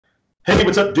Hey,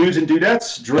 what's up, dudes and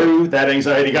dudettes? Drew,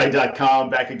 thatanxietyguy.com,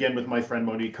 back again with my friend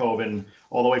Monique Coven,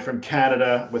 all the way from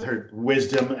Canada with her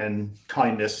wisdom and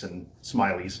kindness and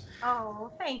smileys. Oh,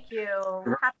 thank you.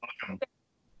 You're welcome.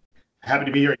 Happy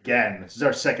to be here again. This is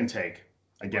our second take.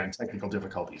 Again, technical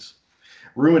difficulties.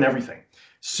 Ruin everything.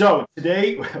 So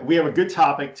today, we have a good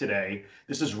topic today.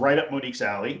 This is right up Monique's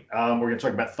alley. We're going to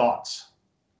talk about thoughts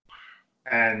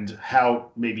and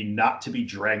how maybe not to be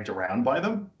dragged around by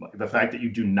them. The fact that you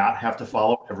do not have to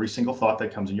follow every single thought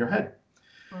that comes in your head.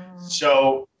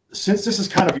 So since this is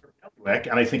kind of your bailiwick,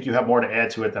 and I think you have more to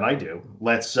add to it than I do,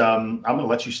 I'm going to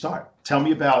let you start. Tell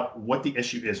me about what the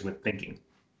issue is with thinking.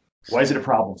 Why is it a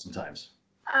problem sometimes?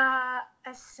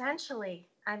 Essentially,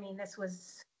 I mean, this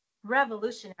was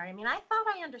revolutionary. I mean, I thought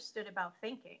I understood about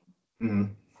thinking.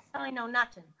 Mhm. I know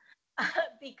nothing.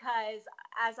 Because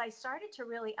as I started to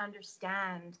really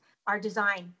understand our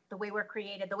design, the way we're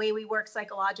created, the way we work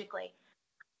psychologically,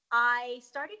 I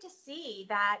started to see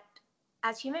that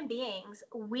as human beings,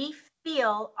 we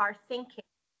feel our thinking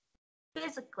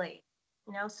physically,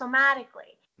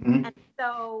 somatically. Mhm. And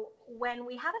so when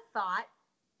we have a thought,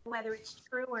 whether it's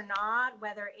true or not,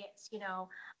 whether it's,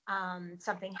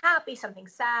 something happy, something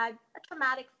sad, a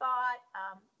traumatic thought,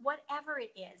 whatever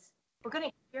it is, we're going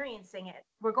to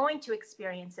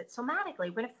experience it somatically.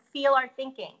 We're going to feel our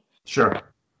thinking. Sure.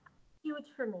 Huge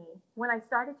for me when I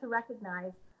started to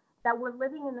recognize that we're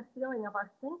living in the feeling of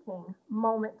our thinking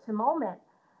moment to moment.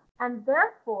 And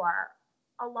therefore,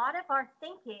 a lot of our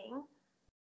thinking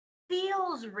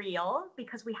feels real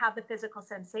because we have the physical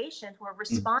sensations.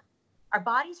 Our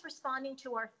body's responding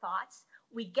to our thoughts.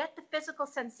 We get the physical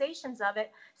sensations of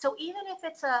it. So even if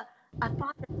it's a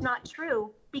thought that's not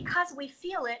true, because we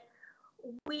feel it,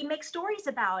 we make stories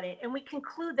about it and we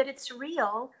conclude that it's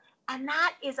real. And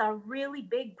that is a really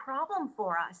big problem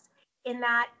for us in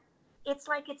that it's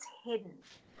like it's hidden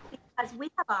because we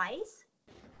have eyes,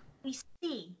 we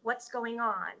see what's going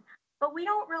on, but we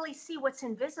don't really see what's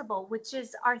invisible, which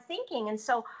is our thinking. And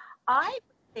so I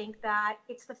think that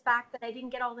it's the fact that I didn't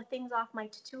get all the things off my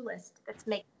to-do list that's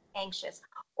making me anxious,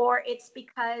 or it's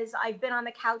because I've been on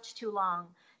the couch too long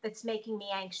that's making me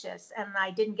anxious and I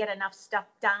didn't get enough stuff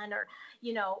done, or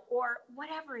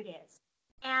whatever it is.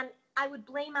 And I would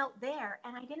blame out there,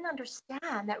 and I didn't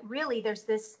understand that really there's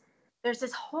this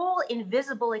whole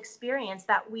invisible experience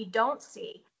that we don't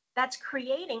see that's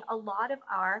creating a lot of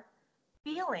our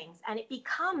feelings, and it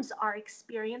becomes our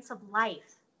experience of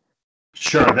life.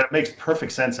 Sure, that makes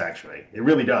perfect sense, actually. It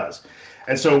really does.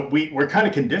 And so we're kind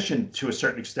of conditioned to a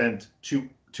certain extent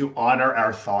to honor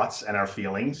our thoughts and our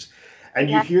feelings. And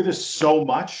you Yeah, hear this so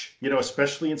much,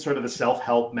 especially in sort of the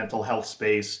self-help, mental health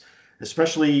space,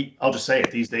 especially, I'll just say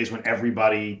it, these days when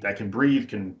everybody that can breathe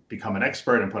can become an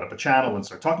expert and put up a channel and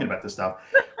start talking about this stuff.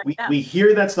 We, yeah, we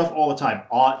hear that stuff all the time.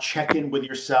 Check in with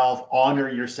yourself, honor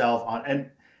yourself, and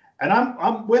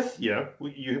I'm with you.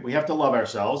 We have to love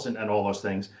ourselves and all those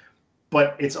things,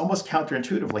 but it's almost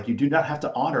counterintuitive. Like, you do not have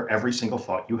to honor every single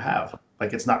thought you have.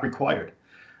 Like, it's not required.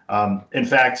 In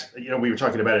fact, we were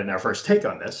talking about it in our first take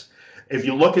on this. If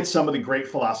you look at some of the great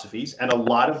philosophies, and a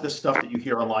lot of the stuff that you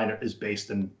hear online is based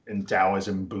in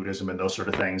Taoism, Buddhism, and those sort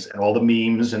of things, and all the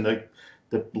memes and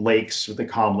the lakes with the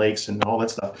calm lakes and all that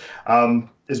stuff,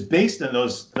 is based on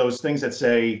those things that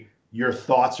say your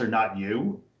thoughts are not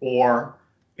you, or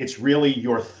it's really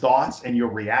your thoughts and your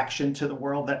reaction to the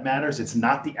world that matters. It's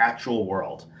not the actual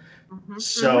world. mm-hmm.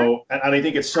 So, and I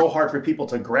think it's so hard for people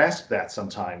to grasp that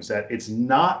sometimes, that it's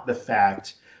not the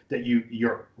fact that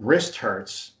your wrist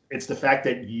hurts. It's the fact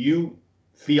that you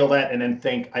feel that and then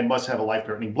think, I must have a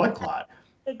life-threatening blood clot.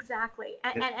 Exactly.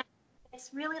 And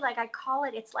it's really like I call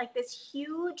it, it's like this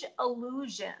huge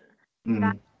illusion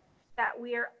that Mm, that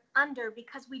we're under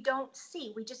because we don't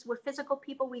see. We're physical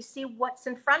people. We see what's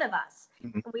in front of us,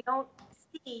 mm, and we don't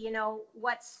see,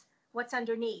 what's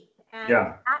underneath. And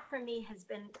yeah. that for me has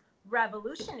been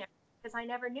revolutionary because I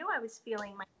never knew I was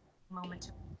feeling my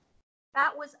moment.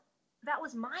 That was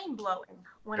mind blowing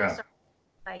when I Yeah. started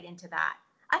to insight into that.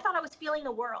 I thought I was feeling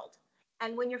the world,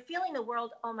 and when you're feeling the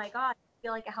world, oh my God, I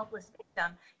feel like a helpless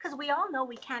victim because we all know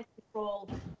we can't control,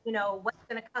 what's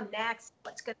going to come next,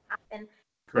 what's going to happen.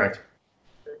 Correct.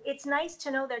 It's nice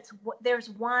to know there's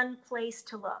one place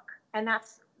to look, and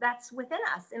that's within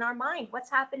us, in our mind,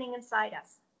 what's happening inside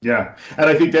us. Yeah. And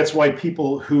I think that's why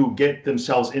people who get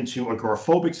themselves into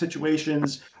agoraphobic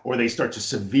situations, or they start to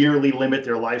severely limit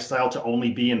their lifestyle to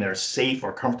only be in their safe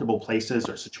or comfortable places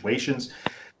or situations,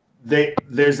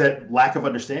 there's that lack of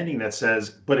understanding that says,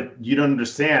 but you don't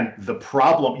understand the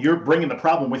problem. You're bringing the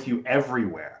problem with you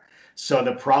everywhere. So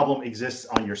the problem exists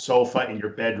on your sofa, in your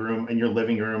bedroom, in your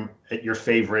living room, at your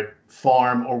favorite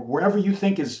farm, or wherever you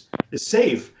think is is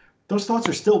safe, those thoughts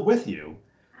are still with you.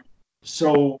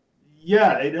 So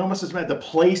yeah, it almost doesn't matter. The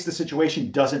place, the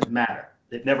situation doesn't matter.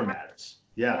 It never matters.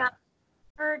 Yeah. Yeah.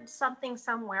 Heard something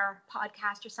somewhere,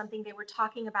 podcast or something, they were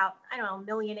talking about, I don't know,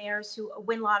 millionaires who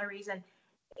win lotteries, and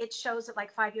it shows that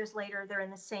like 5 years later they're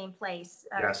in the same place.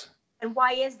 Yes. And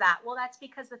why is that? Well, that's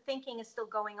because the thinking is still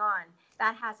going on.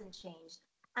 That hasn't changed.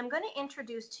 I'm going to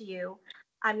introduce to you,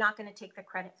 I'm not going to take the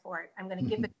credit for it. I'm going to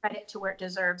give the credit to where it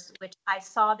deserves, which I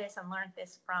saw this and learned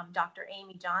this from Dr.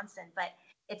 Amy Johnson, but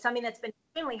it's something that's been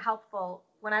extremely helpful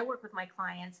when I work with my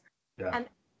clients. Yeah. And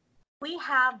we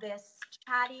have this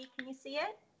chatty, can you see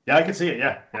it? Yeah, I can see it.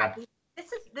 Yeah. Yeah.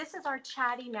 This is our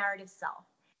chatty narrative self.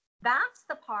 That's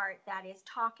the part that is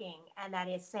talking and that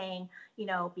is saying, you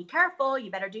know, be careful, you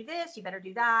better do this, you better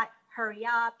do that, hurry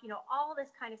up, you know, all this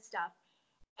kind of stuff.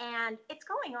 And it's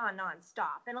going on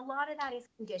nonstop. And a lot of that is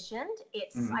conditioned.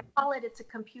 I call it, it's a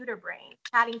computer brain,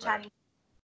 chatting. Right.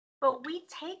 But we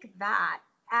take that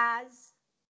as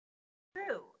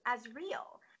true, as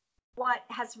real. What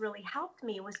has really helped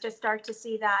me was to start to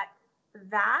see that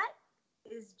that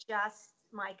is just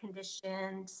my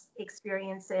conditioned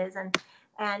experiences,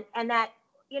 and that,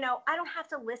 you know, I don't have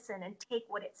to listen and take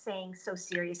what it's saying so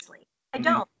seriously. I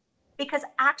don't, because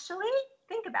actually,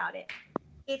 think about it.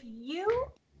 If you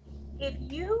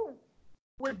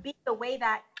would be the way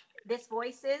that this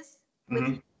voice is with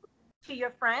you, to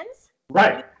your friends,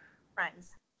 Right.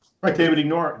 friends. Right. They would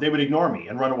ignore me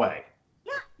and run away.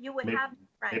 Yeah, you would Maybe, have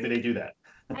friends. maybe they do that.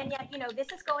 And yet, you know,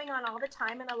 this is going on all the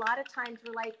time. And a lot of times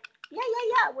we're like, yeah,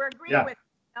 we're agreeing with it.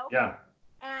 You know? Yeah.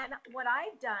 And what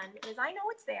I've done is I know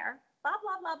it's there, blah,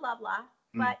 blah, blah, blah, blah.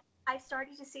 But I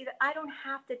started to see that I don't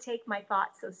have to take my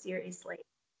thoughts so seriously.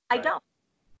 I don't.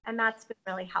 And that's been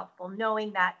really helpful,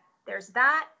 knowing that there's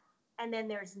that and then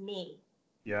there's me.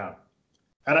 Yeah.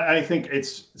 And I think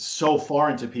it's so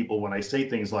foreign to people when I say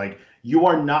things like, you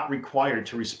are not required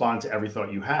to respond to every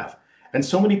thought you have. And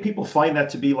so many people find that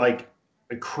to be like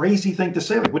a crazy thing to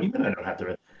say. Like, what do you mean I don't have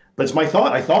to? But it's my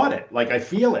thought. I thought it. Like, I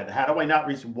feel it. How do I not?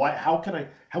 Why? How can I?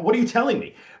 What are you telling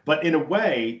me? But in a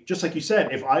way, just like you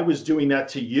said, if I was doing that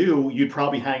to you, you'd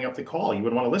probably hang up the call. You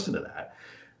wouldn't want to listen to that.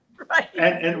 Right.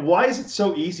 And why is it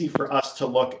so easy for us to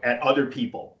look at other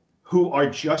people who are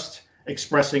just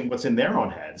expressing what's in their own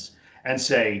heads and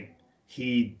say,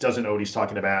 he doesn't know what he's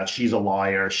talking about, she's a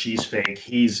liar, she's fake,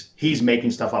 he's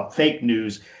making stuff up, fake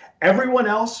news. Everyone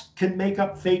else can make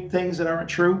up fake things that aren't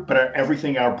true, but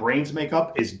everything our brains make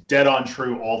up is dead on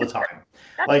true all the time.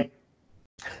 Like,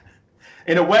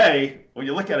 in a way, when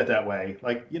you look at it that way,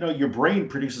 like, you know, your brain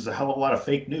produces a hell of a lot of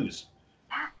fake news.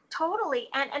 Yeah, totally.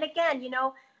 And again, you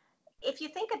know, if you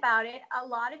think about it, a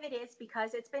lot of it is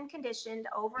because it's been conditioned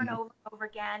over and over and over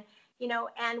again, you know,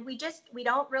 and we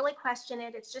don't really question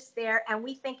it. It's just there. And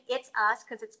we think it's us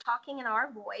because it's talking in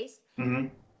our voice.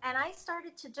 And I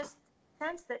started to just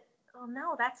sense that, oh,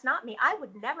 no, that's not me. I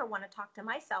would never want to talk to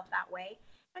myself that way.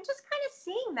 And just kind of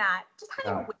seeing that, just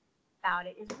having about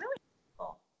it is really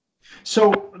cool.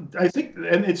 So I think,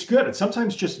 and it's good. It's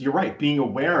sometimes just, you're right, being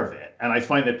aware of it. And I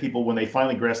find that people, when they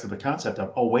finally grasp the concept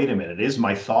of, oh, wait a minute, it is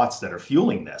my thoughts that are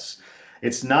fueling this.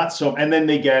 It's not so, and then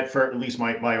they get, for at least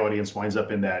my audience, winds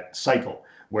up in that cycle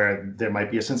where there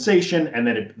might be a sensation, and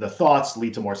then the thoughts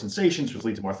lead to more sensations, which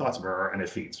lead to more thoughts, and it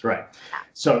feeds, right?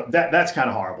 So that's kind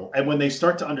of horrible. And when they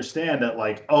start to understand that,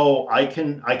 like, oh, I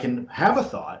can have a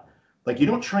thought. Like, you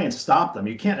don't try and stop them.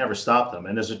 You can't ever stop them.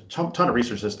 And there's a ton of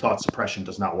research that says thought suppression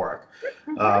does not work.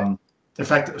 In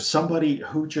fact, somebody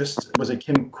who just was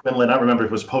Kim Quinlan, I remember,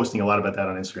 was posting a lot about that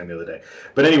on Instagram the other day.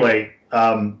 But anyway,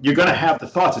 you're going to have the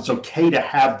thoughts. It's okay to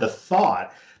have the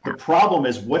thought. The problem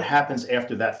is what happens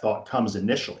after that thought comes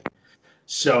initially.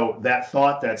 So that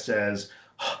thought that says,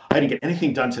 I didn't get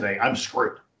anything done today, I'm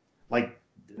screwed. Like,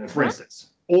 for instance,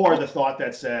 or the thought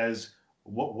that says,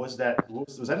 what was that?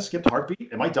 Was that a skipped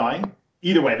heartbeat? Am I dying?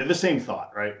 Either way, they're the same thought,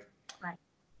 right? Right.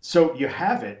 So you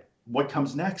have it. What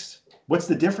comes next? What's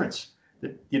the difference?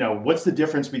 You know, what's the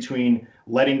difference between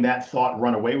letting that thought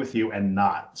run away with you and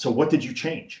not? So what did you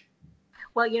change?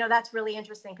 Well, you know, that's really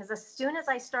interesting, because as soon as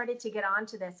I started to get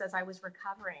onto this as I was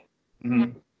recovering,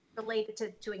 and related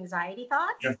to anxiety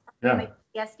thoughts, like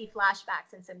PTSD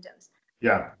flashbacks and symptoms.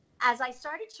 Yeah. As I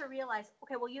started to realize,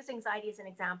 okay, we'll use anxiety as an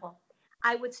example.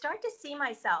 I would start to see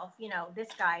myself, you know, this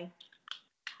guy,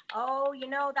 oh, you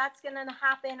know, that's going to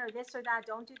happen, or this or that,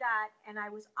 don't do that. And I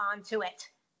was onto it.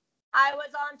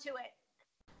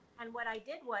 And what I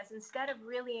did was, instead of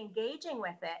really engaging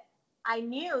with it, I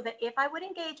knew that if I would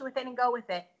engage with it and go with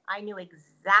it, I knew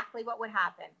exactly what would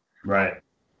happen. Right. I would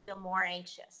feel more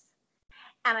anxious.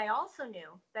 And I also knew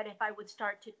that if I would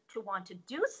start to want to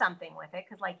do something with it,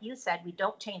 because like you said, we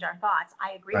don't change our thoughts.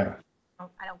 I agree with you.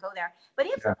 I don't go there. But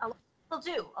if Yeah. a lot of people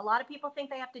do, a lot of people think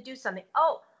they have to do something.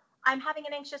 Oh, I'm having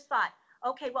an anxious thought.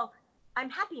 Okay, well, I'm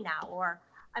happy now, or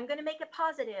I'm going to make it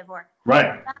positive, or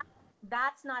Right.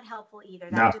 that's not helpful either.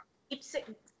 No. That just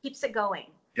keeps it going.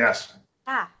 Yes.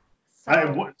 Yeah.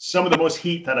 So Some of the most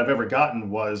heat that I've ever gotten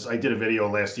was I did a video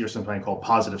last year, something called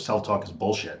 "Positive Self-Talk is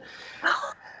Bullshit,"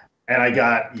 and I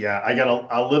got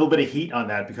a little bit of heat on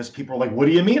that because people are like, "What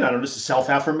do you mean? I don't. This is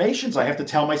self-affirmations. I have to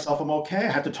tell myself I'm okay.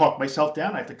 I have to talk myself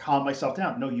down. I have to calm myself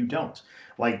down." No, you don't.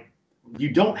 Like, you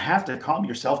don't have to calm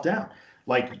yourself down.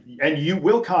 Like, and you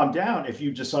will calm down if you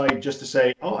decide just to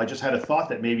say, "Oh, I just had a thought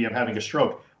that maybe I'm having a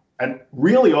stroke," and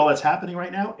really all that's happening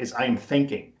right now is I'm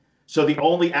thinking. So the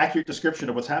only accurate description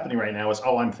of what's happening right now is,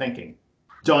 "Oh, I'm thinking."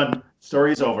 Done.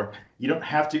 Story is over. You don't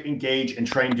have to engage and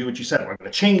try and do what you said. I'm going to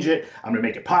change it. I'm going to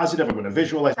make it positive. I'm going to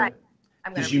visualize right. it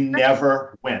I'm going because to you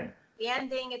never win. the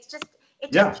ending. It just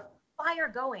Yeah, keeps the fire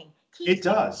going. it Keeps it.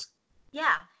 does.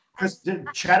 Yeah. And Because the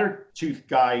Chattertooth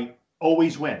guy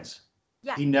always wins.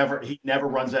 yeah. He never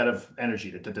runs out of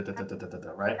energy.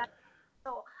 Right?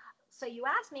 So so you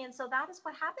asked me, and so that is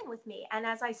what happened with me. And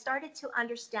as I started to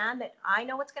understand that I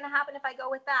know what's going to happen if I go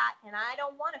with that, and I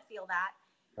don't want to feel that,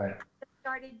 Right. I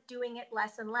started doing it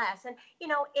less and less. And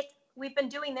we've been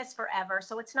doing this forever,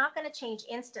 so it's not going to change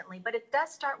instantly, but it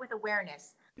does start with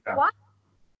awareness. Yeah. Why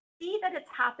see that it's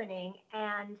happening,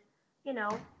 and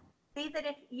see that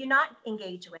if you not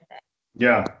engage with it.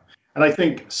 Yeah. And I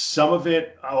think some of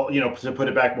it, to put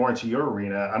it back more into your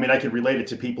arena, I mean, I could relate it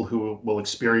to people who will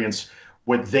experience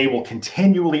what they will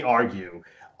continually argue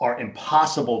are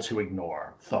impossible to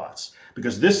ignore thoughts,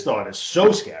 because this thought is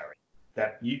so scary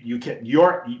that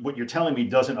what you're telling me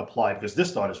doesn't apply because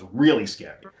this thought is really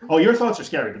scary. Oh, your thoughts are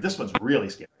scary, but this one's really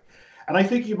scary. And I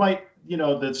think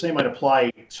the same might apply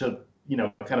to,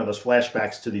 kind of those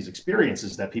flashbacks to these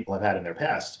experiences that people have had in their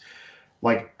past.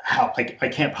 Like, how I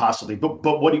can't possibly, but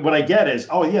what I get is,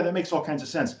 oh yeah, that makes all kinds of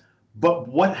sense. But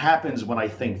what happens when I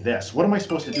think this? What am I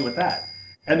supposed to do with that?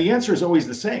 And the answer is always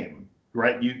the same,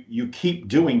 right? You keep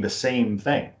doing the same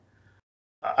thing.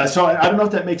 So I don't know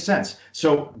if that makes sense.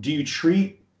 So do you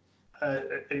treat,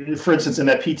 for instance, in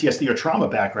that PTSD or trauma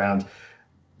background,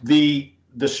 the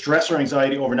stress or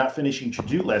anxiety over not finishing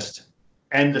to-do list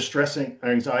and the stress or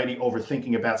anxiety over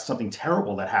thinking about something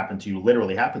terrible that happened to you,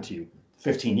 literally happened to you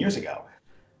 15 years ago?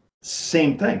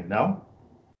 Same thing, no?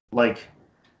 Like,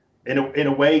 in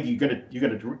a way, you're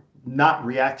gonna not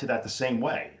react to that the same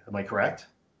way. Am I correct?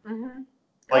 Mm-hmm.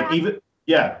 Like, Correct. even,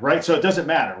 yeah, right. So it doesn't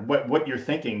matter what you're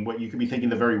thinking. What you could be thinking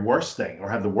the very worst thing or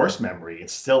have the worst memory.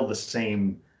 It's still the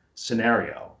same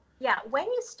scenario. Yeah, when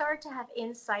you start to have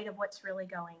insight of what's really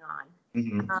going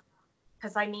Hmm. on.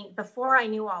 Because before I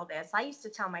knew all this, I used to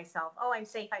tell myself, "Oh, I'm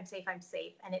safe, I'm safe, I'm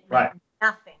safe," and it meant Right.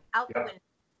 nothing. Out the Yeah. window.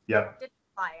 Yeah. Didn't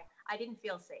fly. I didn't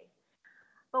feel safe.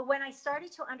 But when I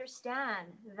started to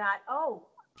understand that, oh,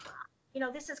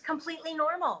 this is completely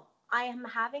normal. I am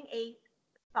having a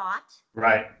thought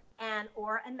Right. and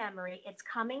or a memory. It's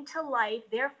coming to life.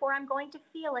 Therefore, I'm going to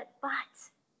feel it. But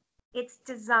it's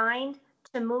designed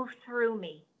to move through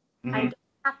me. I Hmm. don't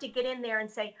have to get in there and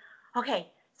say,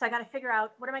 okay, so I got to figure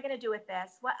out what am I going to do with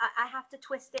this? What I have to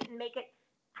twist it and make it.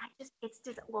 It's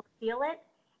just we'll feel it,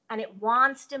 and it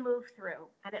wants to move through,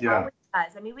 and it Yeah. always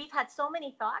does. I mean, we've had so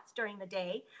many thoughts during the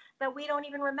day that we don't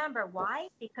even remember why,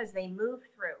 because they move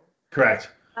through.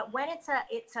 Correct. But when it's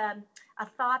a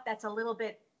thought that's a little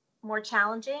bit more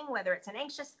challenging, whether it's an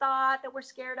anxious thought that we're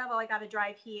scared of, oh, I got to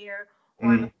drive here, or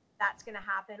Mm. that's going to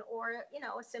happen, or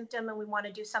a symptom and we want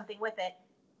to do something with it,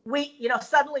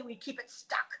 suddenly we keep it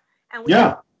stuck and we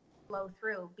Yeah. flow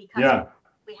through because Yeah.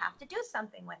 we have to do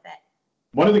something with it.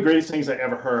 One of the greatest things I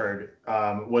ever heard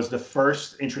was the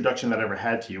first introduction that I ever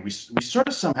had to you. We sort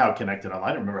of somehow connected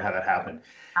online. I don't remember how that happened.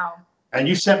 Oh, And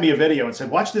you sent me a video and said,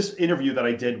 watch this interview that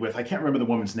I did with, I can't remember the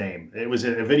woman's name. It was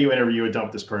a video interview I done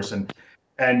with this person.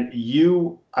 And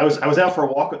I was out for a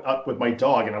walk up with my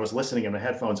dog and I was listening in my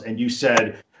headphones. And you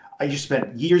said, you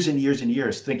spent years and years and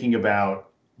years thinking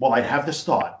about, well, I'd have this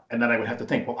thought. And then I would have to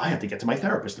think, well, I have to get to my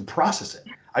therapist and process it.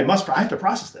 I have to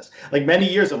process this. Like many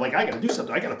years of like, I got to do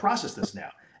something. I got to process this now.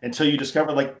 Until you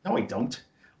discover like, no, I don't.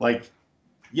 Like,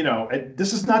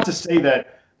 this is not to say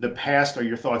that the past or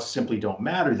your thoughts simply don't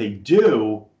matter. They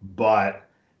do, but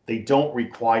they don't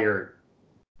require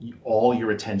all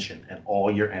your attention and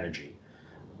all your energy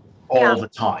yeah. all the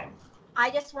time.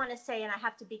 I just want to say, and I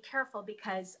have to be careful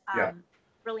because Yeah.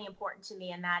 really important to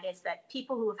me, and that is that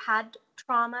people who have had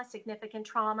trauma, significant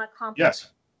trauma,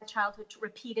 complex Yes. childhood,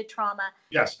 repeated trauma,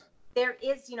 Yes. there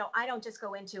is, I don't just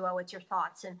go into, oh, it's your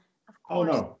thoughts. And of Oh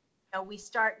course, no. we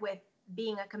start with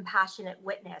being a compassionate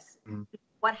witness. Mhm.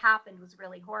 What happened was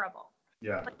really horrible.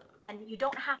 Yeah. But and you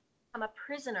don't have to become a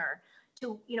prisoner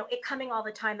to, it coming all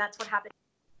the time. That's what happened.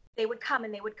 They would come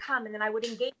and they would come, and then I would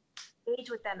engage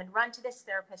with them and run to this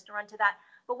therapist and run to that.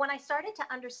 But when I started to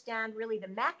understand really the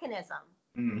mechanism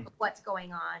of what's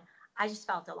going on, I just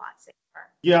felt a lot safer.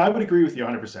 Yeah, I would agree with you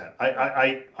 100%.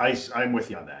 I'm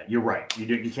with you on that. You're right.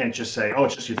 You can't just say, oh,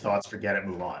 it's just your thoughts, forget it,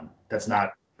 move on. That's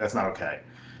not okay.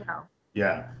 No.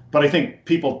 Yeah. But I think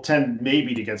people tend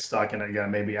maybe to get stuck, and again,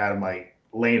 maybe out of my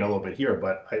lane a little bit here,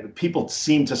 but people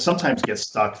seem to sometimes get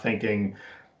stuck thinking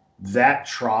that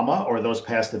trauma or those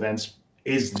past events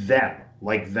is them.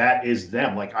 Like that is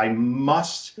them. Like I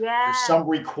must, there's some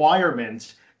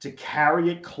requirement to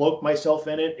carry it, cloak myself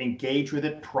in it, engage with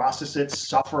it, process it,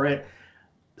 suffer it.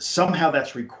 Somehow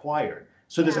that's required.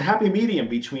 So there's a happy medium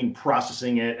between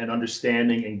processing it and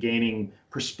understanding and gaining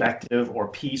perspective or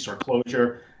peace or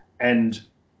closure and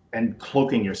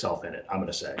cloaking yourself in it, I'm going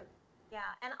to say. Yeah.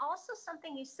 And also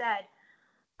something you said,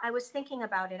 I was thinking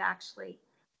about it actually.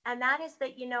 And that is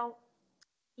that,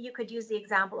 you could use the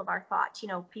example of our thoughts,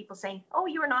 people saying, oh,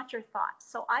 you are not your thoughts.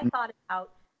 So I thought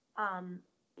about,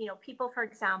 people, for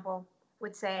example,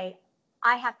 would say,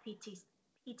 I have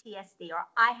PTSD or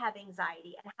I have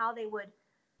anxiety, and how they would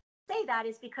say that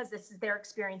is because this is their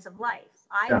experience of life.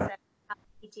 I said I have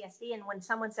PTSD, and when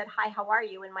someone said, hi, how are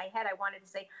you? In my head, I wanted to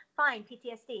say, fine,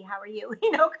 PTSD, how are you?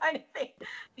 Kind of thing,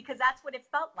 because that's what it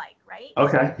felt like, right?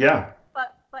 Okay, yeah.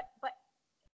 But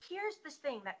here's this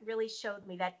thing that really showed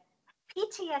me that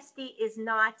PTSD is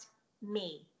not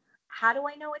me. How do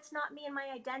I know it's not me and my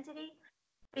identity?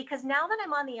 Because now that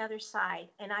I'm on the other side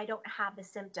and I don't have the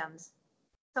symptoms,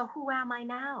 so who am I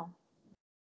now?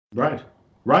 Right.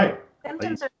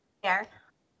 Symptoms are there.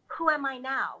 Who am I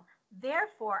now?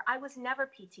 Therefore, I was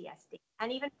never PTSD.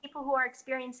 And even people who are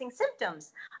experiencing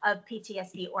symptoms of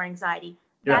PTSD or anxiety,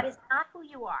 that is not who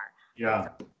you are. Yeah.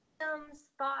 Symptoms,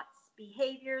 thoughts,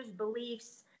 behaviors,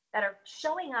 beliefs that are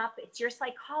showing up. It's your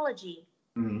psychology,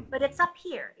 but it's up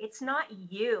here. It's not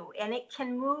you, and it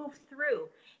can move through.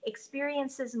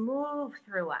 Experiences move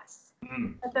through us,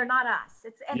 but they're not us.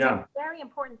 It's a very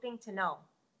important thing to know.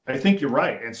 I think you're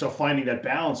right. And so finding that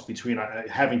balance between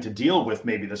having to deal with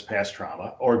maybe this past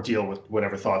trauma or deal with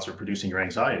whatever thoughts are producing your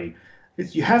anxiety,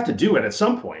 you have to do it at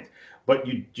some point, but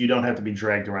you don't have to be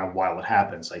dragged around while it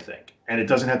happens, I think. And it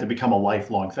doesn't have to become a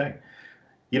lifelong thing.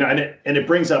 And it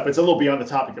brings up, it's a little beyond the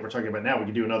topic that we're talking about now. We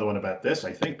could do another one about this,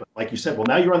 I think. But like you said, well,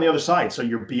 now you're on the other side. So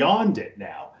you're beyond it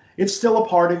now. It's still a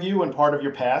part of you and part of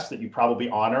your past that you probably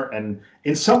honor and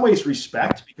in some ways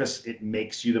respect because it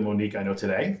makes you the Monique I know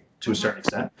today to a certain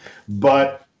extent.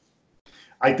 But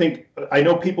I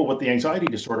know people with the anxiety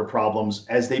disorder problems,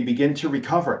 as they begin to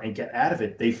recover and get out of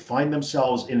it, they find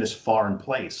themselves in this foreign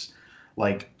place.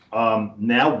 Like,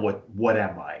 now what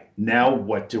am I? Now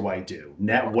what do I do?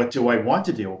 Now what do I want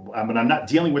to do? I mean, I'm not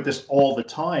dealing with this all the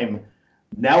time.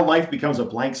 Now life becomes a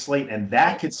blank slate, and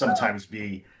that could sometimes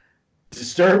be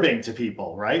disturbing to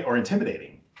people, right? Or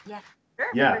intimidating. Yeah, sure.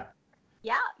 Yeah.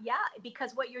 Yeah.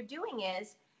 Because what you're doing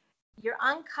is you're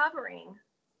uncovering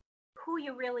who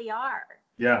you really are.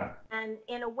 Yeah. And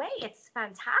in a way, it's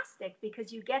fantastic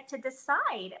because you get to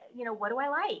decide, what do I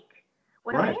like?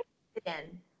 What am I interested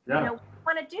in? Yeah. What do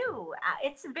I want to do?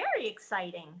 It's very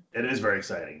exciting. It is very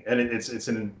exciting. And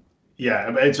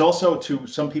it's also to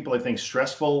some people, I think,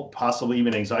 stressful, possibly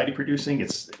even anxiety producing.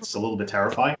 It's a little bit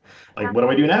terrifying. Like, what do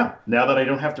I do now? Now that I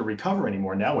don't have to recover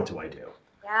anymore, now what do I do?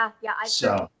 Yeah.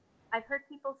 I've heard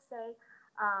people say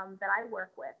that I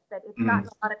work with that it's gotten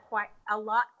a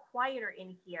lot quieter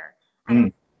in here. And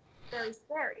it's very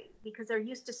scary because they're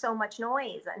used to so much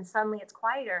noise and suddenly it's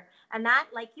quieter. And that,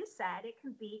 like you said, it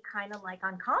can be kind of like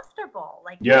uncomfortable.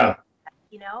 Like,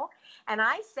 and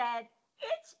I said,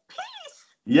 it's peace.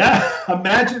 Yeah,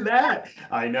 imagine that.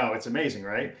 I know, it's amazing,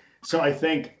 right? So I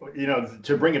think,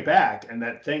 to bring it back and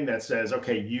that thing that says,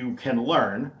 okay, you can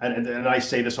learn, and I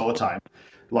say this all the time,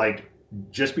 like,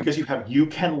 just because you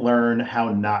can learn how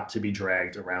not to be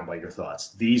dragged around by your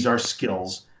thoughts. These are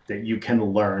skills that you can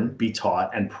learn, be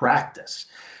taught, and practice.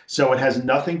 So it has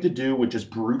nothing to do with just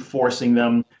brute forcing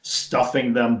them,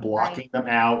 stuffing them, blocking them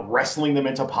out, wrestling them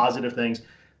into positive things.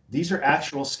 These are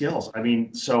actual skills. I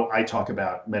mean, so I talk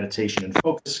about meditation and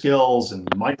focus skills and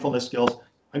mindfulness skills.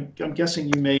 I'm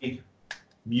guessing you may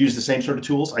use the same sort of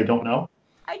tools. I don't know.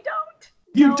 I don't.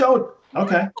 You don't?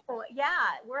 Okay. No. Yeah,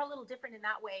 we're a little different in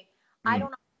that way. I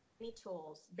don't know any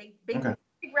tools. Big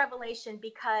revelation,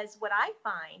 because what I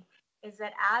find is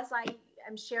that as I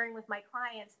am sharing with my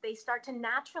clients, they start to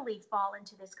naturally fall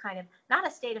into this kind of, not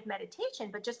a state of meditation,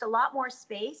 but just a lot more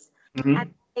space.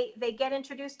 And they get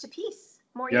introduced to peace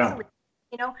more easily,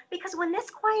 because when this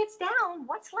quiets down,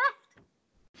 what's left?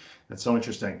 That's so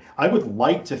interesting. I would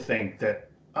like to think that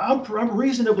I'm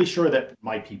reasonably sure that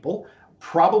my people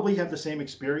probably have the same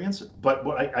experience, but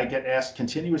what I get asked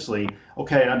continuously,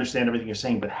 okay, I understand everything you're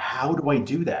saying, but how do I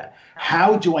do that?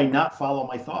 How do I not follow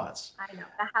my thoughts? I know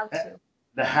the how to.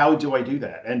 The how do I do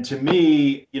that? And to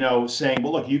me, saying,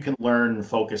 well, look, you can learn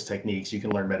focus techniques, you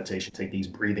can learn meditation techniques,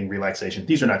 breathing, relaxation.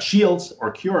 These are not shields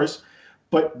or cures,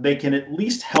 but they can at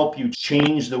least help you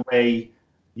change the way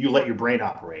you let your brain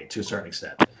operate to a certain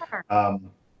extent. Sure.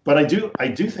 But I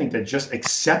do think that just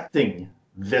accepting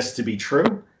this to be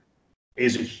true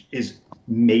is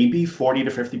maybe 40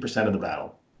 to 50% of the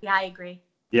battle. Yeah, I agree.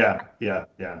 Yeah, yeah,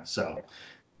 yeah.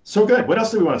 So good. What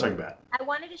else do we want to talk about? I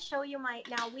wanted to show you my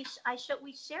now we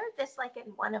shared this like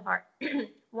in one of our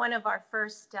one of our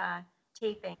first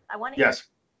tapings. I want to Yes.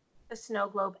 the snow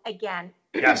globe again.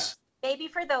 Yes. Maybe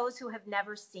for those who have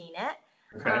never seen it.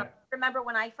 Okay. Remember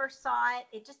when I first saw it,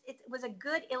 it was a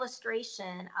good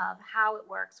illustration of how it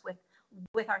works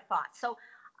with our thoughts. So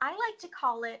I like to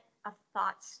call it a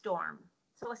thought storm.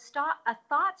 So a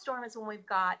thought storm is when we've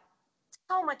got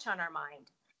so much on our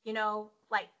mind,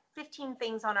 like 15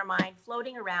 things on our mind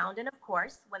floating around. And of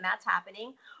course, when that's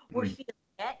happening, we're feeling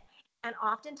it. And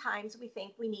oftentimes we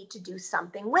think we need to do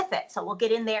something with it. So we'll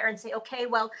get in there and say, okay,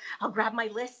 well, I'll grab my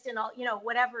list and I'll,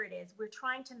 whatever it is. We're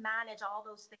trying to manage all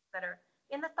those things that are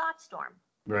in the thought storm.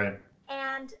 Right.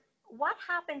 And what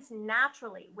happens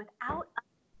naturally without us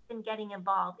even getting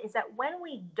involved is that when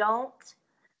we don't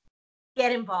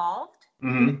get involved,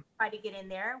 try to get in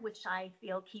there, which I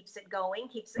feel keeps it going,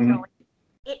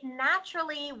 it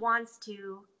naturally wants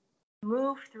to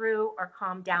move through or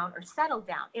calm down or settle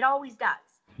down. It always does.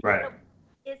 Right.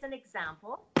 So is an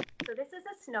example. So this is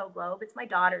a snow globe. It's my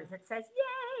daughter's. It says,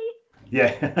 yay.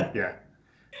 Yeah. Yeah.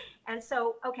 And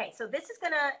so, okay, so this is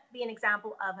going to be an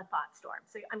example of a thought storm.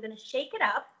 So I'm going to shake it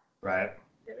up. Right.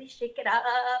 Really shake it up.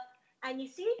 And you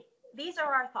see, these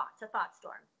are our thoughts, a thought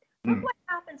storm. Look what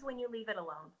happens when you leave it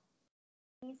alone.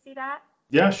 Can you see that?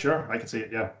 Yeah, sure. I can see it.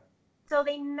 Yeah. So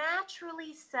they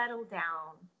naturally settle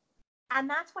down. And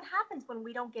that's what happens when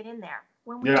we don't get in there.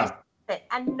 When we just sit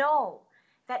and know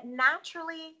that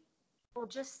naturally we'll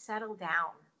just settle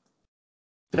down.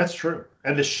 That's true.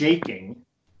 And the shaking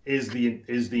is the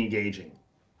engaging,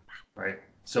 right?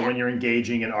 So when you're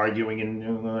engaging and arguing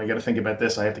and I got to think about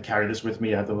this, I have to carry this with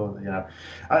me. I have to,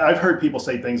 I've heard people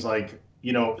say things like,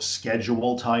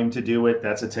 schedule time to do it.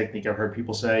 That's a technique I've heard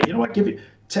people say. You know what? Give you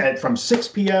from 6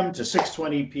 p.m. to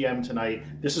 6:20 p.m. tonight.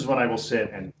 This is when I will sit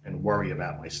and worry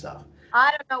about my stuff.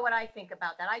 I don't know what I think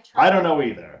about that. I don't know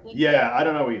either. Yeah, I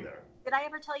don't know either. Did I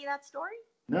ever tell you that story?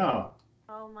 No.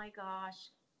 Oh my gosh.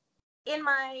 In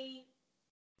my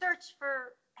search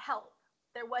for help,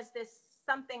 there was this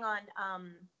something on,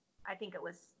 I think it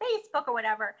was Facebook or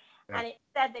whatever, and it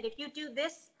said that if you do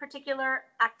this particular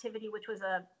activity, which was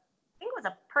I think it was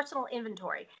a personal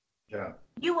inventory,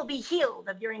 you will be healed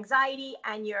of your anxiety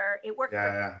and it worked.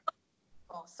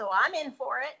 So I'm in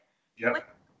for it. Yep. It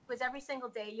was every single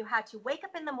day. You had to wake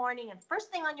up in the morning and first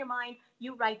thing on your mind,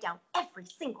 you write down every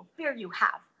single fear you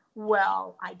have.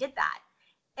 Well, I did that.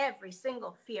 Every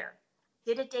single fear.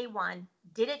 Did it day 1,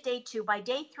 did it day 2. By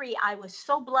day 3, I was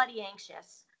so bloody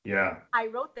anxious. Yeah. I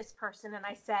wrote this person and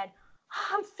I said,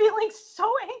 I'm feeling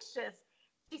so anxious.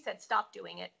 She said, stop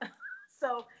doing it.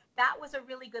 So that was a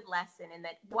really good lesson. And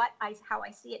that how I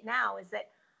see it now is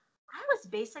that I was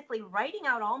basically writing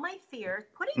out all my fears,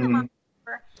 putting them on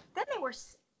paper. Then they were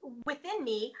within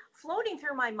me, floating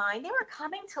through my mind. They were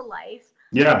coming to life.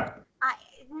 Yeah.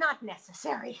 Not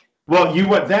necessary. Well,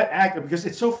 that act, because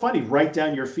it's so funny, write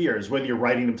down your fears, whether you're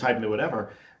writing them, typing them,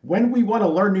 whatever. When we want to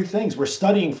learn new things, we're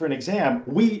studying for an exam,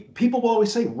 people will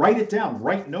always say, write it down,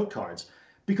 write note cards,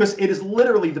 because it is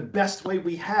literally the best way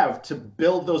we have to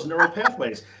build those neural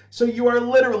pathways. So you are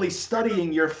literally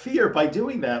studying your fear by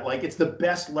doing that. Like, it's the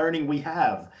best learning we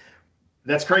have.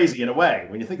 That's crazy in a way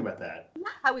when you think about that.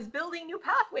 I was building new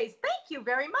pathways. Thank you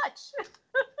very much.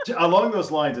 Along those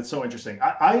lines, it's so interesting.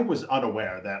 I was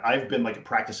unaware that I've been like a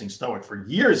practicing Stoic for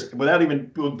years without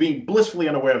even being blissfully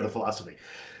unaware of the philosophy.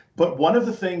 But one of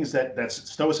the things that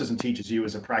Stoicism teaches you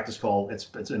is a practice called,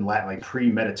 it's in Latin, like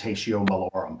premeditatio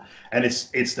malorum. And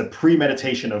it's the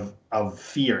premeditation of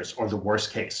fears or the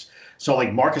worst case. So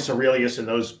like Marcus Aurelius and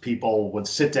those people would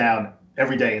sit down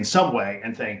every day in some way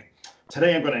and think,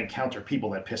 today I'm going to encounter people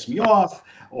that piss me off,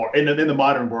 or in the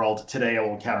modern world, today I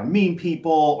will encounter mean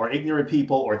people or ignorant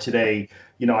people, or today,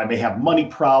 I may have money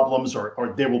problems,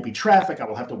 or there will be traffic, I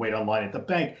will have to wait online at the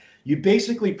bank. You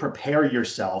basically prepare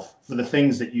yourself for the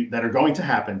things that are going to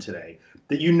happen today.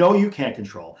 that you know you can't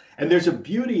control. And there's a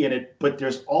beauty in it, but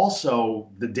there's also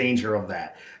the danger of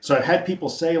that. So I've had people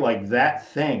say, like, that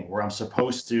thing where I'm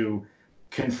supposed to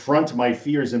confront my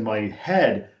fears in my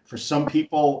head, for some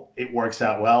people it works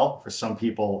out well, for some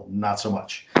people not so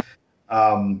much.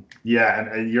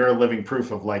 Yeah, and you're a living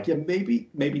proof of, like, yeah, maybe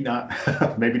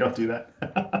not. Maybe don't do that.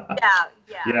 Yeah,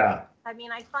 yeah. Yeah. I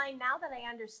mean, I find now that I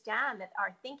understand that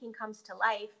our thinking comes to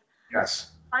life.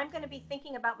 Yes. I'm going to be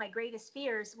thinking about my greatest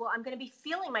fears. Well, I'm going to be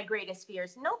feeling my greatest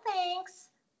fears. No thanks.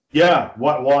 Yeah.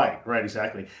 What? Why? Right.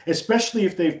 Exactly. Especially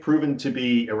if they've proven to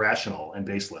be irrational and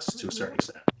baseless to a certain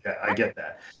extent. Yeah, I get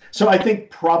that. So I think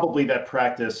probably that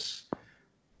practice.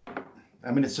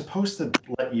 I mean, it's supposed to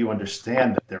let you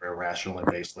understand that they're irrational and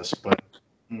baseless, but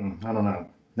I don't know.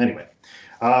 Anyway,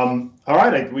 all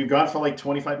right, we've gone for like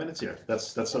 25 minutes here.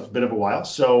 That's a bit of a while.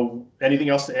 So, anything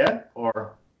else to add,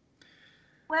 or?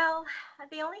 Well,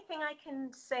 the only thing I can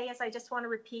say is I just want to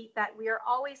repeat that we are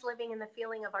always living in the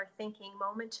feeling of our thinking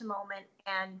moment to moment,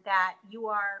 and that you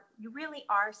really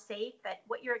are safe, that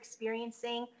what you're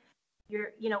experiencing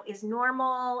is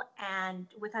normal, and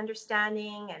with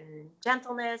understanding and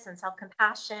gentleness and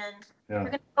self-compassion, Yeah. you're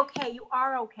going to be okay. You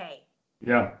are okay.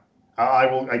 Yeah. I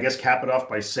will, I guess, cap it off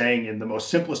by saying, in the most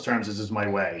simplest terms, this is my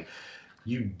way.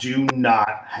 You do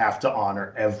not have to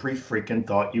honor every freaking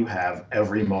thought you have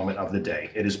every moment of the day.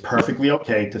 It is perfectly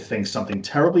okay to think something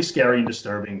terribly scary and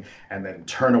disturbing and then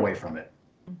turn away from it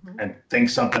and think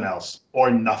something else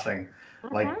or nothing.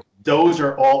 Like, those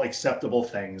are all acceptable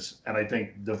things. And I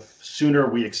think the sooner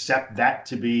we accept that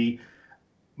to be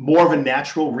more of a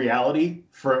natural reality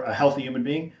for a healthy human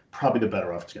being, probably the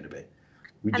better off it's going to be.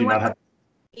 We do not have.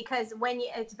 Because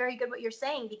it's very good what you're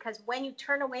saying, because when you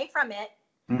turn away from it,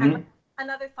 Mm-hmm. and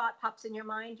another thought pops in your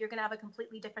mind, you're going to have a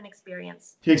completely different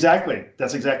experience. Exactly.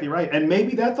 That's exactly right. And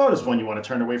maybe that thought is one you want to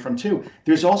turn away from too.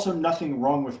 There's also nothing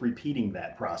wrong with repeating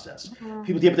that process.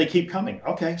 People, yeah, but they keep coming.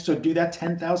 Okay, so do that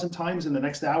 10,000 times in the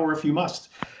next hour if you must.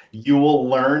 You will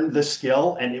learn the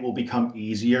skill, and it will become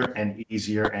easier and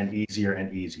easier and easier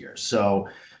and easier. So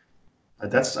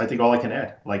that's, I think, all I can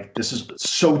add. Like, this is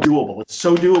so doable. It's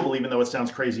so doable, even though it sounds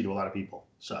crazy to a lot of people.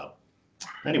 So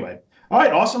anyway. All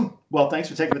right, awesome. Well, thanks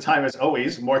for taking the time, as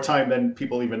always. More time than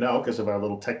people even know because of our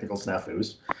little technical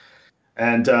snafus.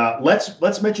 And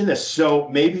let's mention this. So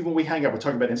maybe when we hang up, we're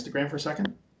talking about Instagram for a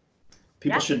second.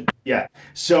 People should, yeah.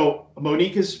 So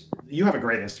Monique, you have a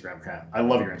great Instagram account. I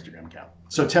love your Instagram account.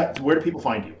 So where do people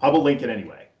find you? I will link it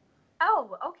anyway.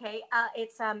 Oh, okay.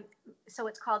 So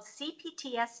it's called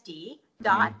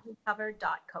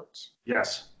cptsd.recover.coach.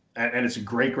 Yes, and it's a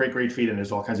great feed, and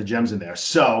there's all kinds of gems in there.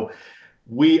 So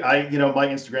my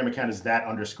Instagram account is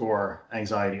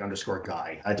that_anxiety_guy.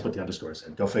 I had to put the underscores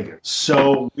in. Go figure.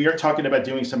 So we are talking about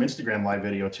doing some Instagram live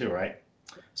video too, right?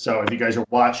 So if you guys are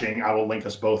watching, I will link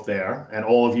us both there, and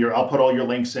I'll put all your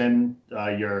links in,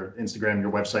 your Instagram,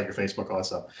 your website, your Facebook, all that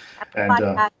stuff. And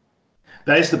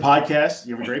that is the podcast.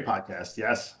 You have a great podcast.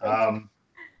 Yes.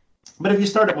 But if you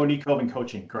start at Monique Coven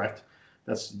Coaching, correct?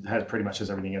 Has pretty much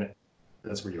has everything in it.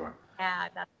 That's where you are. Yeah,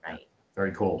 that's right. Yeah.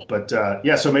 Very cool. But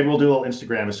yeah, so maybe we'll do a little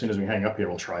Instagram as soon as we hang up here.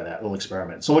 We'll try that little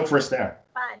experiment. So look for us there.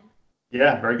 Fun.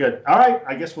 Yeah, very good. All right.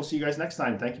 I guess we'll see you guys next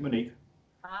time. Thank you, Monique.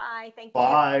 Bye. Thank you.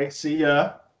 Bye. See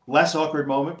ya. Less awkward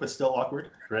moment, but still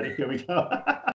awkward. Ready? Here we go.